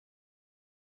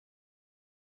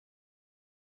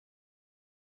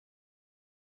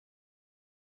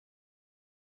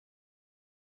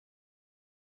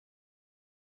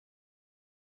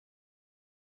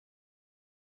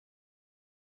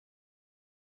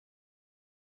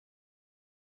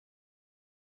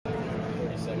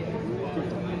I'm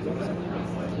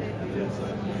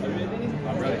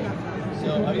ready.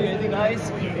 So, are you ready, guys?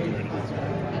 3,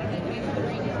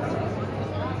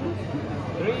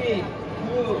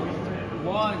 2,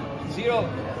 1, 0.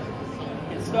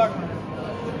 Let's start.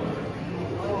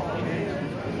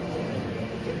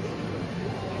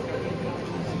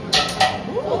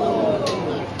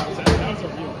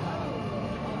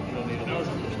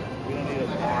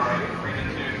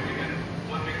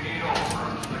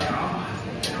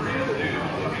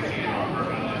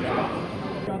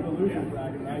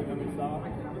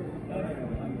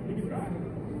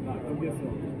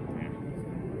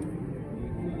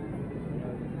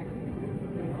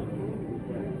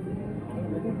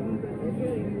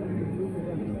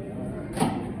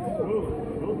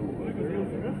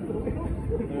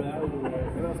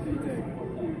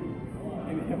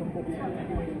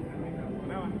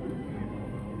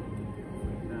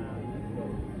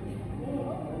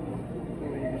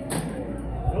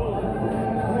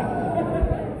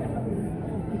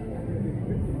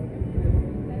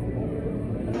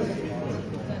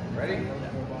 Ready?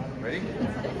 Ready?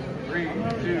 3,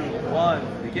 2, 1,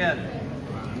 begin.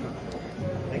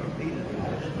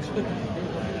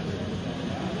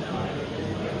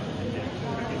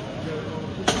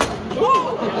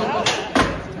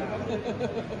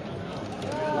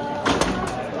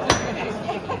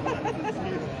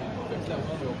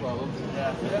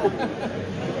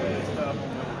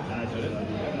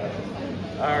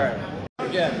 All right.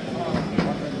 Again.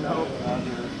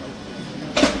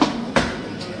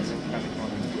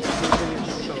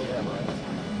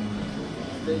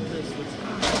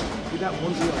 We got 1-0.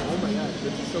 Oh my god,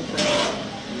 this is so fast.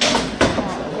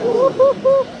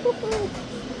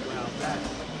 Wow, that.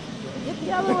 Get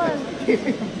the other one.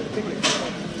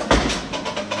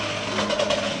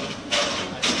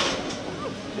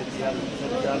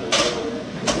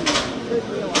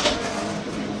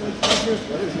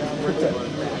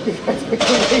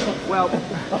 Well,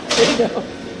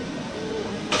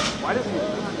 why doesn't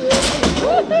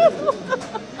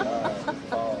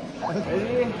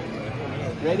Ready?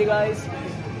 Ready, guys?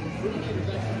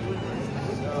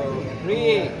 So,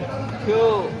 3,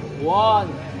 2, 1,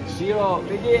 0.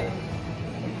 Begin.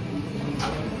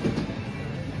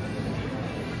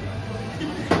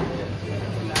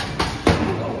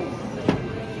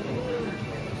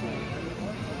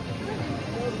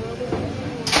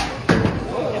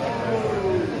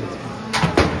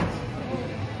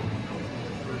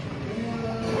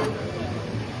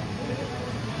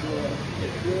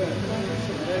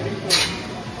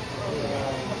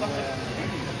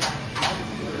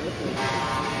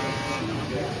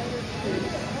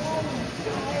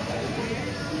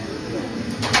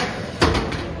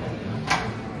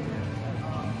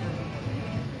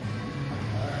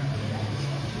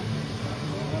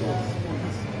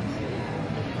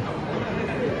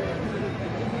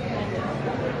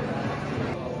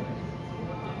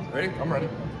 Ready? I'm ready.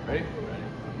 Ready?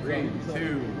 3,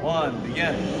 2, 1,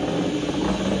 begin.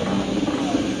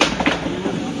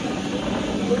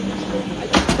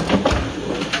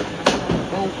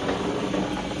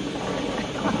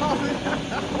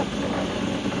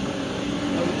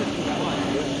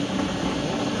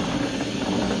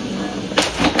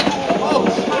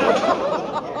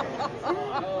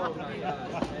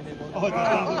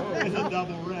 It's a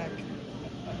double wreck.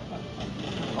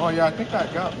 Oh yeah, I think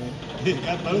that got me. It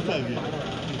got both of you.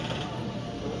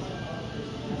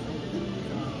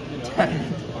 Dang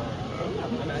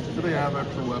it. Do they have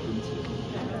extra weapons?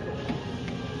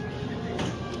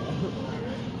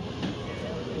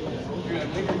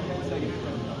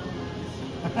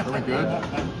 Are we good?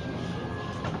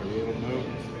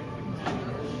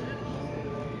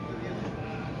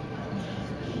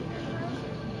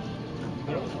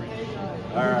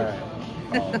 All right.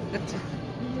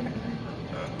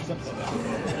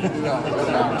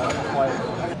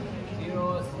 Zero,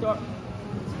 start.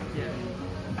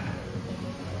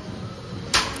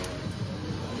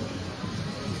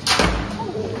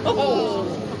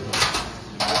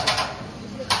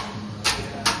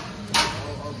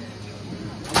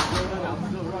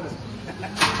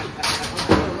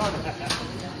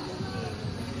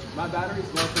 My battery's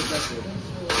well protected.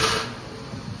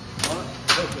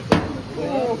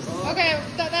 Okay,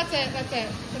 that's it. That's it.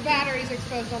 The battery's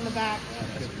exposed on the back.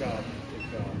 Good job.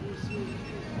 Good job.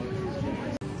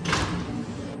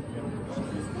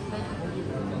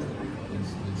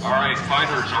 All right,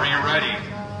 fighters, are you ready?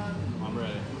 I'm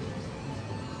ready.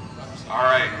 All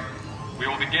right, we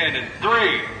will begin in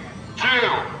 3, 2,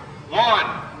 1,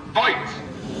 fight!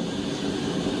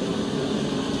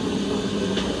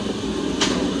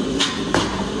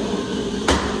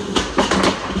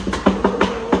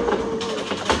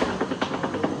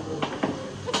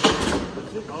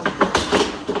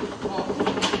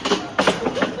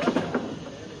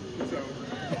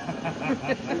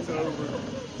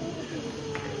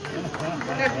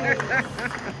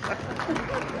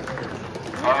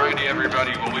 Alrighty,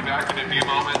 everybody. We'll be back in a few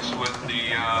moments with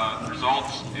the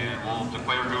results, and we'll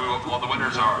declare who all the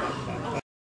winners are.